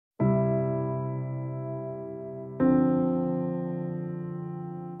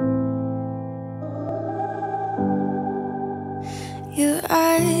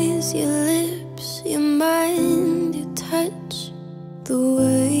eyes, your lips, your mind, your touch. The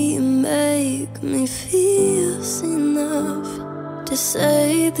way you make me feel's enough to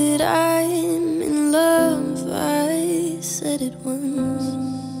say that I'm in love. I said it once.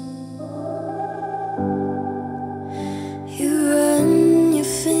 You run your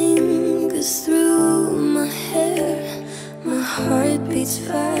fingers through my hair, my heart beats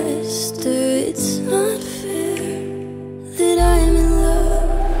faster. It's not fair that I'm in love.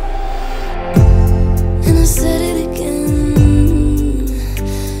 And I said it again.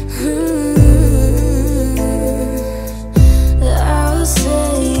 I'll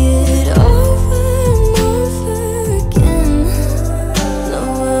say it over and over again. No,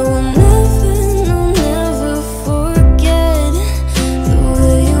 I will never, no, never forget the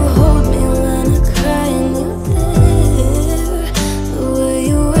way you hold me when I cry and you're there, the way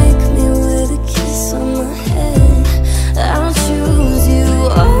you wake me with a kiss on my head. I'll choose you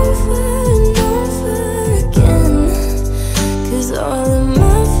over and over again, 'cause all of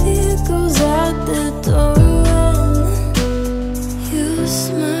my fear goes out the door when you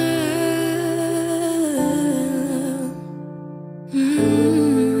smile.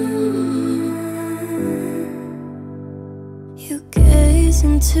 You gaze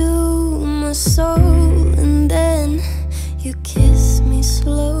into my soul and then you kiss me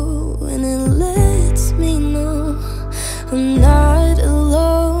slow, and it lets me know I'm not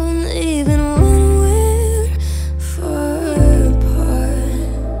alone, even when we're far apart.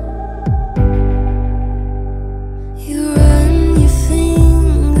 You run your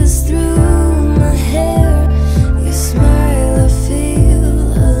fingers through my hair, you smile, I feel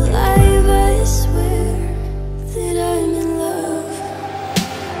alive. I swear that I'm in love.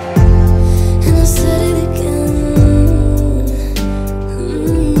 And I said it again.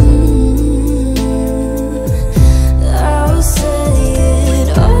 I'll say it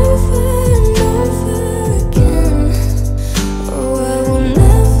over and over again. Oh, I will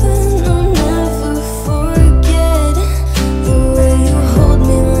never, no, never forget the way you hold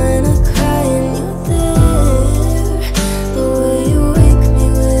me when I cry and you're there, the way you wake me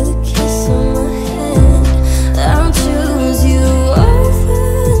with a kiss on my head. I'll choose you over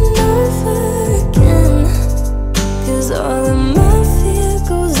and over again, 'cause all of my fear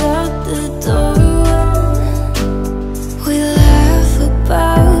goes out the door when we laugh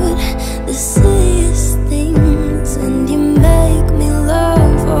about the silliest things, and you make me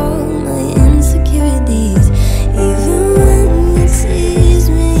love all my insecurities. Even when you tease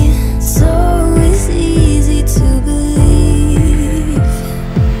me, it's always easy to believe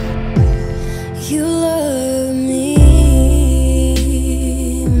you love me.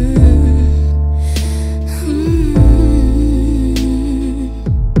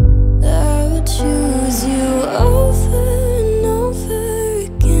 I would choose you over and over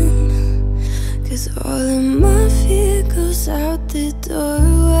again, 'cause all of my fear goes out the door